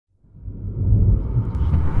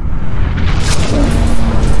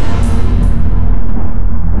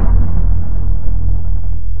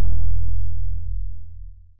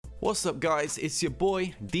What's up guys, it's your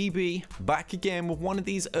boy DB back again with one of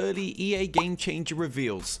these early EA Game Changer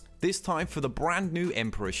reveals, this time for the brand new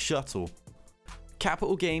Emperor's Shuttle.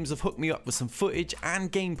 Capital Games have hooked me up with some footage and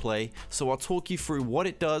gameplay, so I'll talk you through what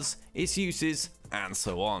it does, its uses, and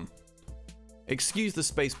so on. Excuse the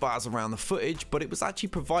space bars around the footage, but it was actually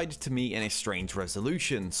provided to me in a strange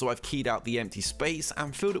resolution, so I've keyed out the empty space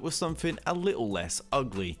and filled it with something a little less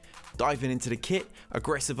ugly. Diving into the kit,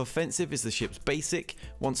 Aggressive Offensive is the ship's basic.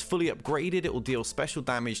 Once fully upgraded, it will deal special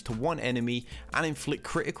damage to one enemy and inflict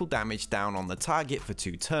critical damage down on the target for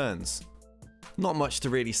 2 turns. Not much to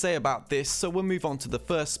really say about this, so we'll move on to the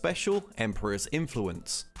first special, Emperor's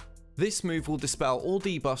Influence. This move will dispel all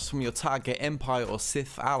debuffs from your target Empire or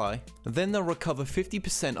Sith ally, then they'll recover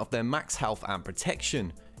 50% of their max health and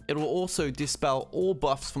protection. It will also dispel all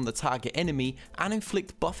buffs from the target enemy and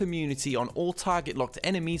inflict buff immunity on all target locked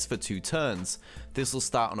enemies for 2 turns. This will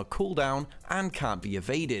start on a cooldown and can't be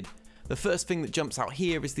evaded. The first thing that jumps out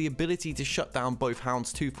here is the ability to shut down both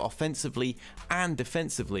Houndstooth offensively and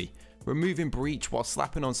defensively. Removing Breach while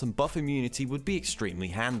slapping on some buff immunity would be extremely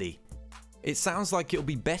handy. It sounds like it'll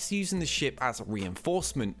be best using the ship as a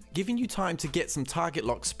reinforcement, giving you time to get some target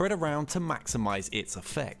lock spread around to maximize its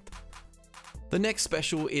effect. The next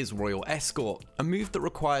special is Royal Escort, a move that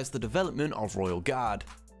requires the development of Royal Guard.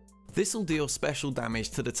 This will deal special damage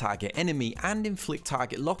to the target enemy and inflict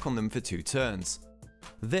target lock on them for 2 turns.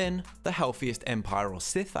 Then, the healthiest Empire or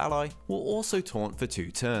Sith ally will also taunt for 2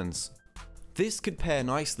 turns. This could pair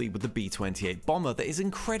nicely with the B-28 bomber that is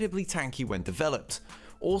incredibly tanky when developed.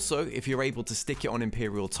 Also, if you're able to stick it on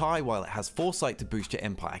Imperial TIE while it has Foresight to boost your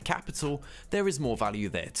Empire capital, there is more value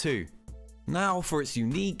there too. Now for its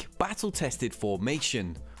unique, battle-tested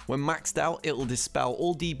formation. When maxed out, it will dispel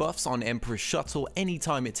all debuffs on Emperor's Shuttle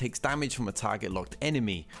anytime it takes damage from a target locked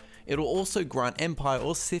enemy. It will also grant Empire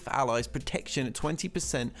or Sith allies protection at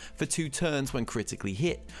 20% for 2 turns when critically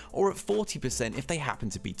hit, or at 40% if they happen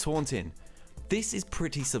to be taunting. This is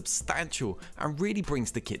pretty substantial and really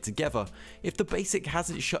brings the kit together. If the basic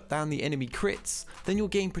hasn't shut down the enemy crits, then you'll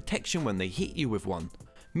gain protection when they hit you with one.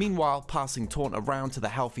 Meanwhile, passing taunt around to the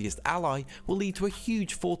healthiest ally will lead to a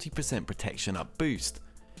huge 40% protection up boost.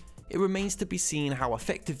 It remains to be seen how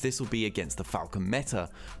effective this will be against the Falcon meta,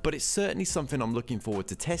 but it's certainly something I'm looking forward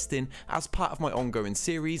to testing as part of my ongoing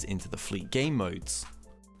series into the fleet game modes.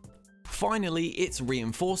 Finally, its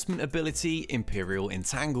reinforcement ability, Imperial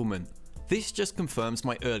Entanglement. This just confirms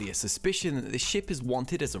my earlier suspicion that this ship is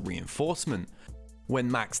wanted as a reinforcement. When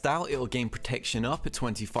maxed out, it will gain protection up at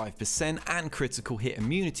 25% and critical hit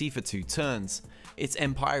immunity for 2 turns. Its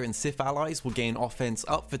Empire and Sith allies will gain offense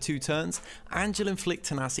up for 2 turns, and you'll inflict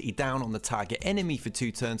tenacity down on the target enemy for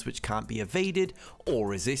 2 turns which can't be evaded or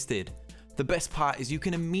resisted. The best part is you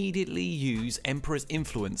can immediately use Emperor's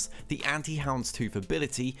Influence, the anti-Houndstooth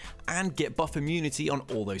ability, and get buff immunity on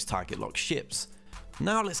all those target locked ships.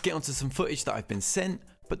 Now let's get onto some footage that I've been sent,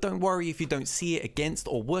 but don't worry if you don't see it against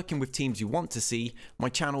or working with teams you want to see. My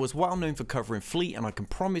channel is well known for covering fleet, and I can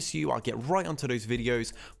promise you I'll get right onto those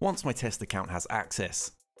videos once my test account has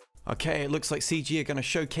access. Okay, it looks like CG are going to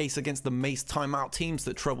showcase against the Mace timeout teams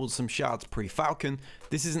that troubled some shards pre-Falcon.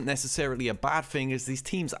 This isn't necessarily a bad thing, as these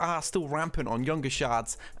teams are still rampant on younger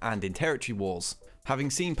shards and in territory wars. Having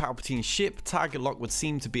seen Palpatine's ship, target lock would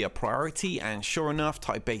seem to be a priority, and sure enough,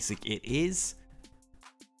 type basic it is.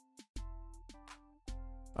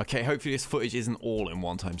 Okay, hopefully this footage isn't all in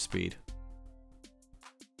 1x speed.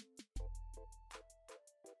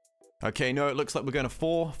 Okay, no, it looks like we're going to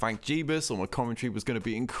 4. Thank Jeebus, or my commentary was going to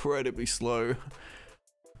be incredibly slow.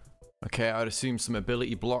 Okay, I'd assume some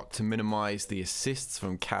ability block to minimize the assists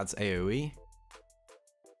from CAD's AoE.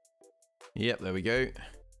 Yep, there we go.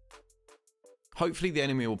 Hopefully the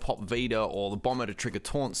enemy will pop Vader or the bomber to trigger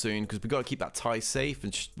taunt soon, because we've got to keep that TIE safe,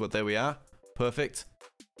 and well, there we are. Perfect.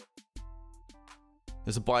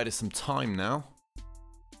 Let's bide us some time now.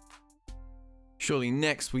 Surely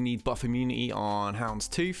next we need buff immunity on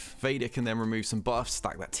Houndstooth. Vader can then remove some buffs,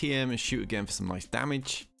 stack that TM, and shoot again for some nice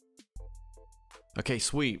damage. Okay,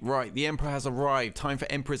 sweet. Right, the Emperor has arrived. Time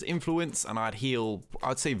for Emperor's Influence, and I'd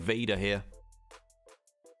say Vader here.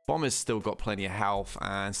 Bomber's still got plenty of health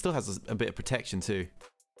and still has a bit of protection too.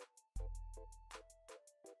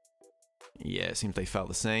 Yeah, it seems they felt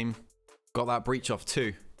the same. Got that breach off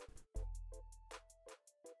too.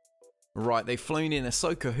 Right, they've flown in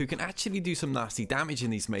Ahsoka, who can actually do some nasty damage in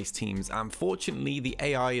these Mace teams. Unfortunately, the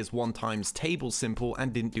AI is 1x table simple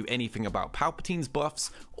and didn't do anything about Palpatine's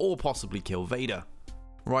buffs or possibly kill Vader.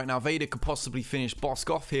 Right, now Vader could possibly finish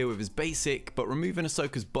Bosk off here with his basic, but removing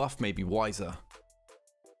Ahsoka's buff may be wiser.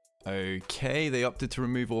 Okay, they opted to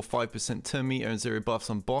remove all 5% turn meter and 0 buffs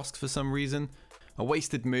on Bosk for some reason. A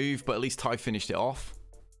wasted move, but at least Ty finished it off.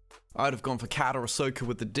 I'd have gone for Cad or Ahsoka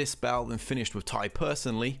with the Dispel, then finished with Ty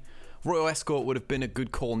personally. Royal Escort would have been a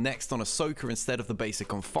good call next on Ahsoka instead of the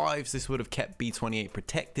basic on 5s. This would have kept B-28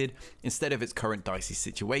 protected instead of its current dicey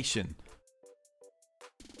situation.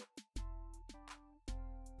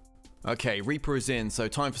 Okay, Reaper is in, so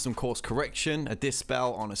time for some course correction. A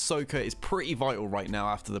Dispel on Ahsoka is pretty vital right now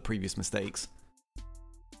after the previous mistakes.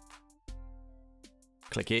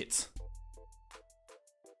 Click it.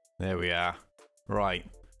 There we are. Right.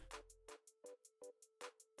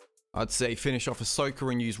 I'd say finish off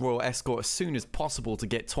Ahsoka and use Royal Escort as soon as possible to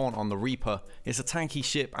get Taunt on the Reaper. It's a tanky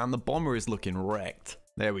ship and the bomber is looking wrecked.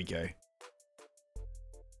 There we go.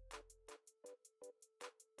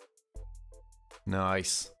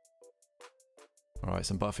 Nice. Alright,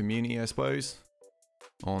 some buff immunity I suppose.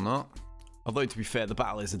 Or not. Although to be fair, the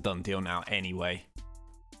battle is a done deal now anyway.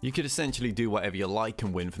 You could essentially do whatever you like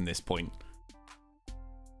and win from this point.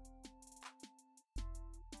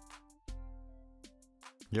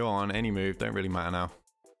 Go on, any move, don't really matter now.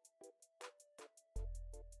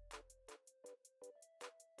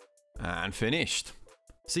 And finished.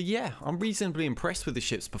 So yeah, I'm reasonably impressed with the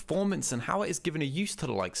ship's performance and how it is given a use to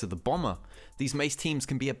the likes of the bomber. These Mace teams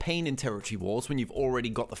can be a pain in territory wars when you've already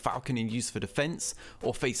got the Falcon in use for defense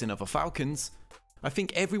or facing other Falcons. I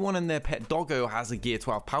think everyone and their pet doggo has a Gear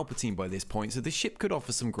 12 Palpatine by this point, so this ship could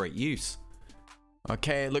offer some great use.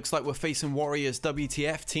 Okay, it looks like we're facing Warriors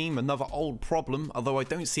WTF team, another old problem, although I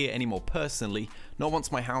don't see it anymore personally, not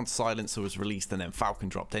once my Hound Silencer was released and then Falcon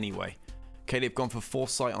dropped anyway. Okay, they've gone for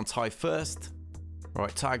Foresight on Ty first.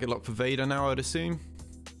 Right, target lock for Vader now, I'd assume.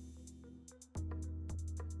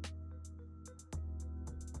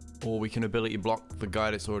 Or we can ability block the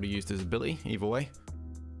guy that's already used his ability, either way.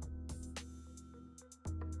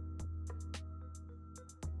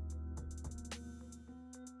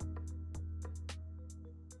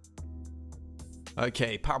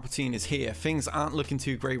 Okay, Palpatine is here. Things aren't looking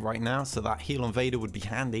too great right now, so that heal on Vader would be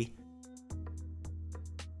handy.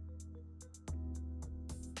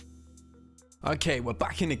 Okay, we're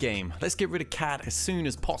back in the game. Let's get rid of Cad as soon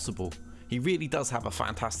as possible. He really does have a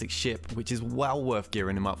fantastic ship, which is well worth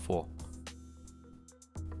gearing him up for.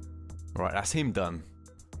 Right, that's him done.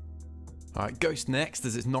 Alright, Ghost next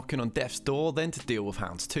as it's knocking on Death's door, then to deal with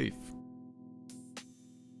Hound's Tooth.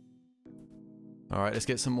 Alright, let's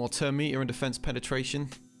get some more turn meter and defense penetration.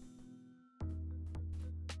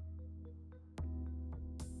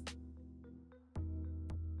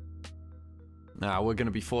 Now we're going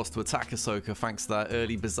to be forced to attack Ahsoka thanks to that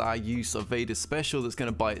early bizarre use of Vader's special that's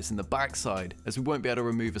going to bite us in the backside, as we won't be able to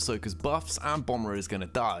remove Ahsoka's buffs and Bomber is going to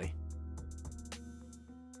die.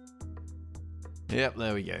 Yep,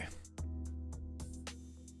 there we go.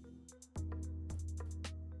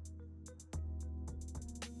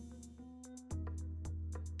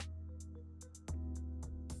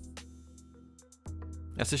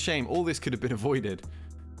 That's a shame, all this could have been avoided.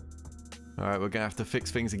 Alright, we're going to have to fix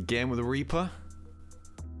things again with a Reaper.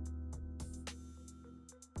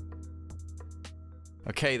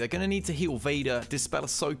 Okay, they're going to need to heal Vader, dispel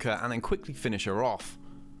Ahsoka, and then quickly finish her off.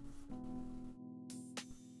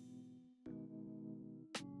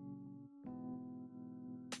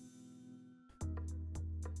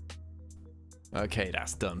 Okay,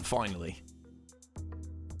 that's done, finally.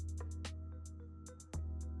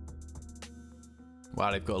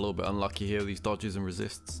 Wow, they've got a little bit unlucky here with these dodges and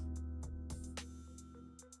resists.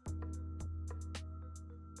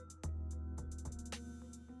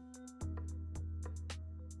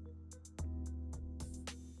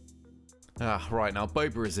 Right, now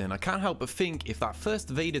Boba is in. I can't help but think if that first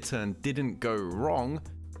Vader turn didn't go wrong,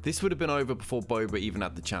 this would have been over before Boba even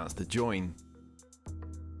had the chance to join.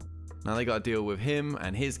 Now they got to deal with him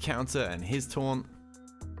and his counter and his taunt.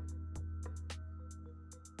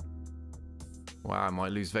 Wow, I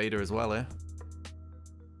might lose Vader as well here.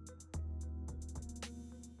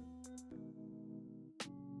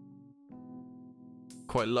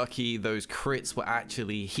 Quite lucky those crits were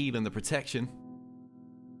actually healing the protection.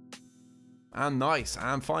 And nice,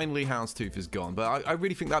 and finally Houndstooth is gone. But I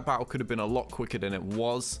really think that battle could have been a lot quicker than it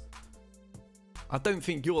was. I don't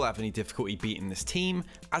think you'll have any difficulty beating this team,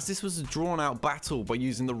 as this was a drawn out battle by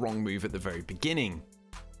using the wrong move at the very beginning.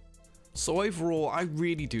 So overall, I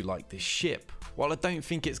really do like this ship. While I don't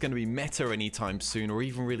think it's going to be meta anytime soon or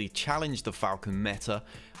even really challenge the Falcon meta,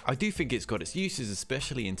 I do think it's got its uses,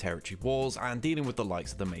 especially in territory wars and dealing with the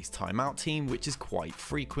likes of the Mace Timeout team, which is quite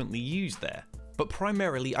frequently used there. But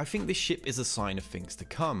primarily, I think this ship is a sign of things to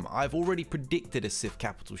come. I've already predicted a Sith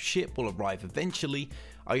capital ship will arrive eventually.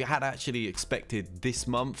 I had actually expected this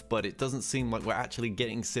month, but it doesn't seem like we're actually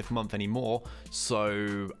getting Sith month anymore,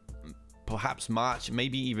 so perhaps March,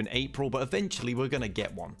 maybe even April, but eventually we're gonna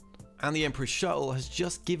get one. And the Emperor's Shuttle has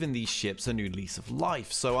just given these ships a new lease of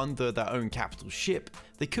life, so under their own capital ship,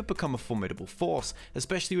 they could become a formidable force,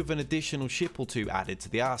 especially with an additional ship or two added to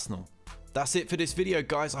the arsenal. That's it for this video,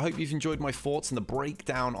 guys. I hope you've enjoyed my thoughts and the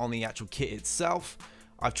breakdown on the actual kit itself.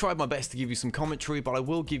 I've tried my best to give you some commentary, but I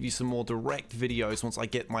will give you some more direct videos once I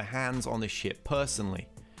get my hands on the ship personally.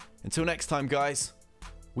 Until next time, guys,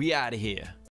 we out of here.